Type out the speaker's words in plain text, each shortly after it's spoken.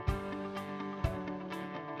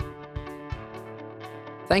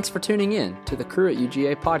Thanks for tuning in to the Cru at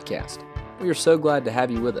UGA podcast. We are so glad to have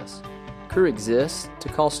you with us. Cru exists to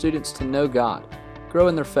call students to know God, grow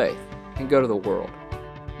in their faith, and go to the world.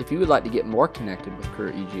 If you would like to get more connected with Cru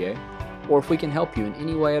at UGA, or if we can help you in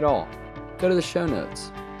any way at all, go to the show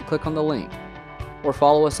notes and click on the link, or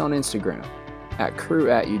follow us on Instagram at Cru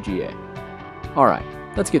at UGA. All right,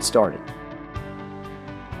 let's get started.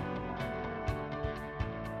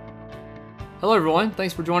 Hello everyone,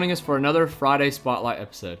 thanks for joining us for another Friday Spotlight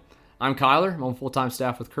episode. I'm Kyler, I'm on full-time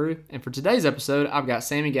staff with Cru, and for today's episode, I've got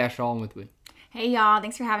Sammy Gashaw with me. Hey y'all,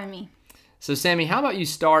 thanks for having me. So Sammy, how about you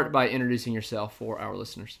start by introducing yourself for our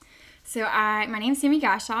listeners? So my name is Sammy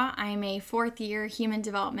Gashaw. I'm a fourth year human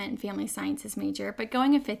development and family sciences major, but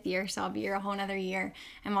going a fifth year, so I'll be here a whole nother year.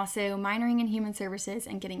 I'm also minoring in human services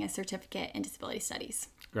and getting a certificate in disability studies.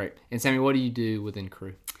 Great. And Sammy, what do you do within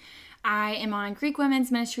Cru? I am on Greek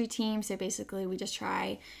Women's Ministry team, so basically we just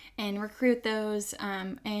try and recruit those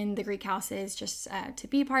in the Greek houses just to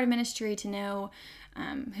be part of ministry, to know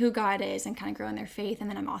who God is and kind of grow in their faith. And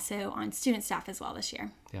then I'm also on student staff as well this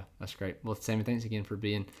year. Yeah, that's great. Well, Sammy, thanks again for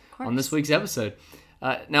being on this week's episode.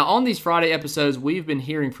 Now, on these Friday episodes, we've been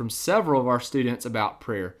hearing from several of our students about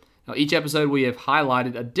prayer. Now, each episode we have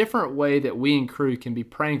highlighted a different way that we in Cru can be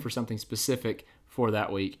praying for something specific for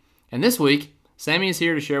that week. And this week, Sammy is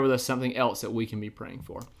here to share with us something else that we can be praying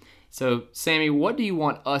for. So, Sammy, what do you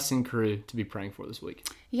want us in Cru to be praying for this week?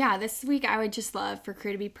 Yeah, this week I would just love for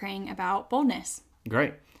Cru to be praying about boldness.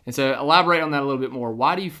 Great. And so elaborate on that a little bit more.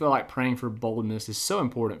 Why do you feel like praying for boldness is so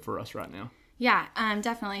important for us right now? Yeah,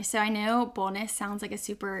 definitely. So I know boldness sounds like a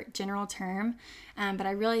super general term, but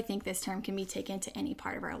I really think this term can be taken to any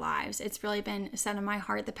part of our lives. It's really been set on my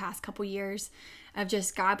heart the past couple years of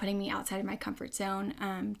just God putting me outside of my comfort zone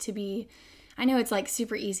to be. I know it's like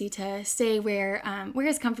super easy to stay where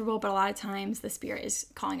it's comfortable, but a lot of times the Spirit is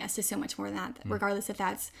calling us to so much more than that, regardless if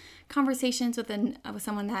that's conversations with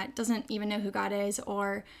someone that doesn't even know who God is,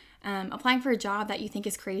 or applying for a job that you think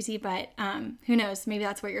is crazy, but who knows, maybe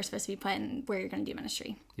that's where you're supposed to be put and where you're going to do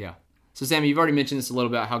ministry. Yeah. So Sammy, you've already mentioned this a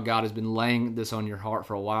little bit, how God has been laying this on your heart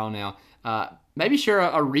for a while now. Maybe share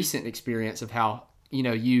a recent experience of how,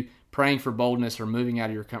 you praying for boldness or moving out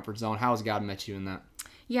of your comfort zone. How has God met you in that?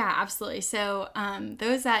 Yeah, absolutely. So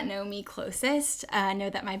those that know me closest know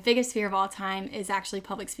that my biggest fear of all time is actually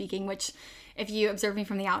public speaking, which if you observe me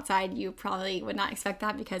from the outside, you probably would not expect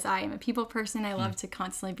that because I am a people person. I love to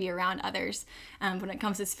constantly be around others. When it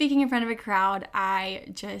comes to speaking in front of a crowd, I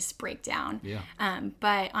just break down. Yeah.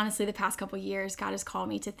 But honestly, the past couple years, God has called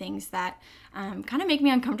me to things that kind of make me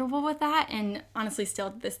uncomfortable with that. And honestly,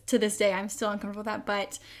 still to this day, I'm still uncomfortable with that.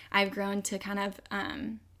 But I've grown to kind of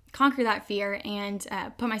conquer that fear and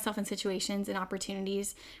put myself in situations and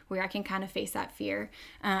opportunities where I can kind of face that fear.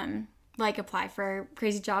 Like apply for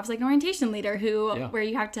crazy jobs like an orientation leader where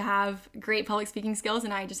you have to have great public speaking skills,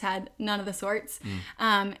 and I just had none of the sorts.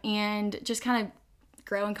 And just kind of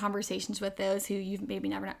grow in conversations with those who you've maybe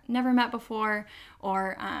never met before,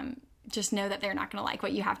 or just know that they're not going to like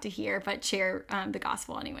what you have to hear, but share the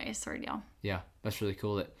gospel anyways, sort of deal. Yeah, that's really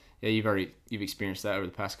cool that you've experienced that over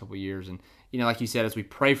the past couple of years. And like you said, as we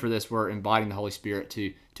pray for this, we're inviting the Holy Spirit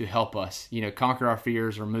to help us, conquer our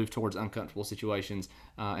fears or move towards uncomfortable situations.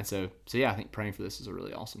 And so yeah, I think praying for this is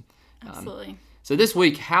really awesome. Absolutely. So this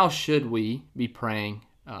week, how should we be praying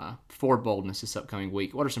for boldness this upcoming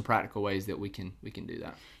week? What are some practical ways that we can do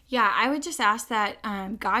that? Yeah, I would just ask that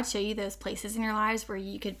God show you those places in your lives where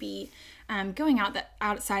you could be going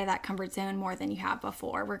outside of that comfort zone more than you have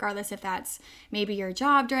before, regardless if that's maybe your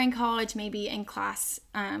job during college, maybe in class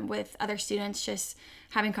with other students, just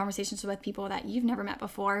having conversations with people that you've never met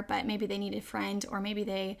before, but maybe they need a friend, or maybe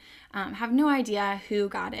they have no idea who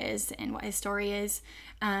God is and what his story is.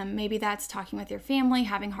 Maybe that's talking with your family,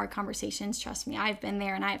 having hard conversations. Trust me, I've been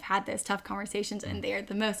there and I've had those tough conversations, and they're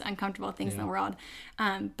the most uncomfortable things in the world.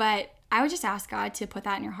 But I would just ask God to put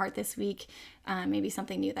that in your heart this week, maybe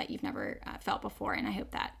something new that you've never felt before, and I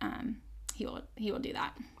hope that he will do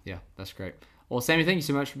that. Yeah, that's great. Well, Sammy, thank you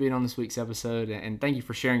so much for being on this week's episode, and thank you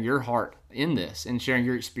for sharing your heart in this and sharing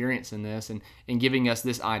your experience in this and giving us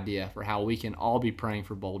this idea for how we can all be praying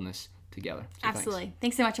for boldness together. So absolutely.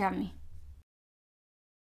 Thanks so much for having me.